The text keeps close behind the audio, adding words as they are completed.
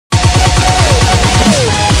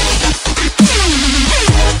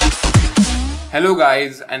Hello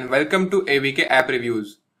guys and welcome to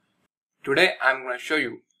AVKAppReviews. Today I'm going to show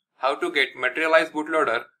you how to get materialized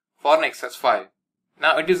bootloader for Nexus 5.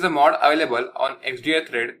 Now it is the mod available on XDA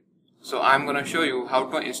thread, so I'm going to show you how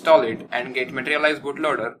to install it and get materialized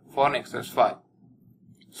bootloader for Nexus 5.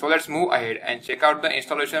 So let's move ahead and check out the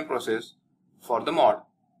installation process for the mod.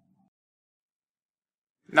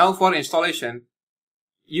 Now for installation,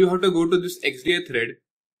 you have to go to this XDA thread.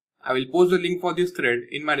 I will post the link for this thread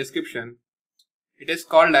in my description. It is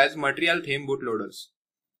called as Material Theme Bootloaders.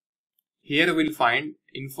 Here we will find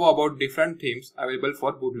info about different themes available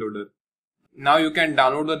for bootloader. Now you can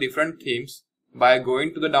download the different themes by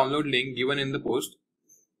going to the download link given in the post.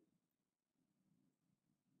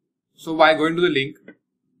 So by going to the link,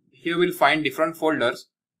 here we will find different folders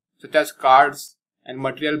such as cards and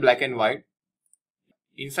material black and white.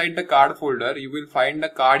 Inside the card folder, you will find the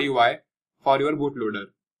card UI for your bootloader.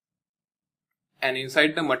 And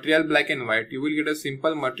inside the material black and white, you will get a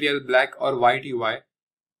simple material black or white UI.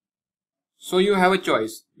 So you have a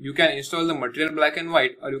choice. You can install the material black and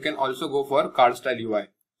white, or you can also go for card style UI.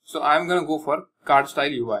 So I am going to go for card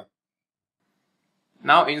style UI.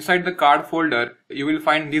 Now inside the card folder, you will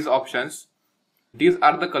find these options. These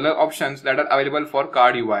are the color options that are available for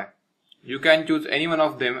card UI. You can choose any one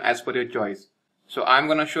of them as per your choice. So I am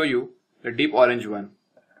going to show you the deep orange one.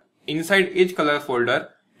 Inside each color folder,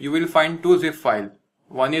 you will find two zip files.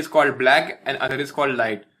 One is called black and other is called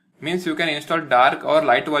light. Means you can install dark or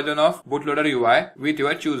light version of bootloader UI with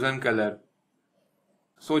your chosen color.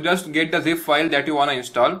 So just get the zip file that you want to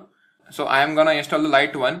install. So I am gonna install the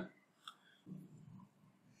light one.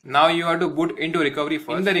 Now you have to boot into recovery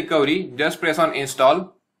first. In the recovery, just press on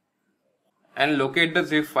install and locate the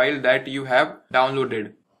zip file that you have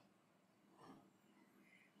downloaded.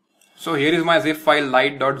 So here is my zip file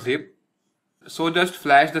light.zip. So just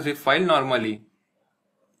flash the zip file normally.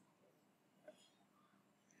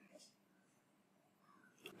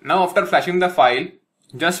 Now after flashing the file,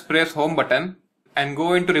 just press home button and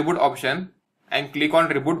go into reboot option and click on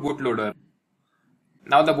reboot bootloader.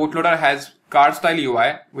 Now the bootloader has card style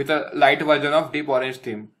UI with a light version of deep orange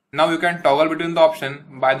theme. Now you can toggle between the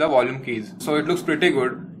option by the volume keys. So it looks pretty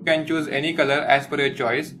good. You can choose any color as per your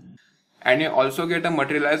choice. And you also get a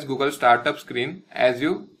materialized Google startup screen as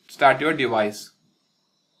you start your device.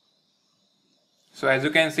 So as you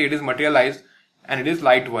can see, it is materialized and it is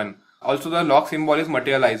light one. Also the lock symbol is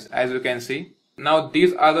materialized as you can see. Now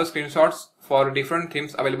these are the screenshots for different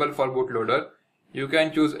themes available for bootloader. You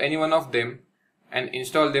can choose any one of them and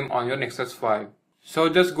install them on your Nexus 5. So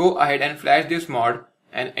just go ahead and flash this mod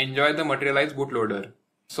and enjoy the materialized bootloader.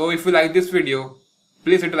 So if you like this video,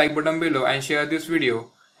 please hit the like button below and share this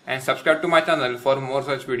video and subscribe to my channel for more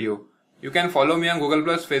such video. You can follow me on Google+,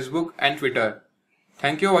 Facebook and Twitter.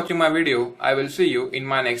 Thank you for watching my video. I will see you in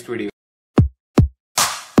my next video.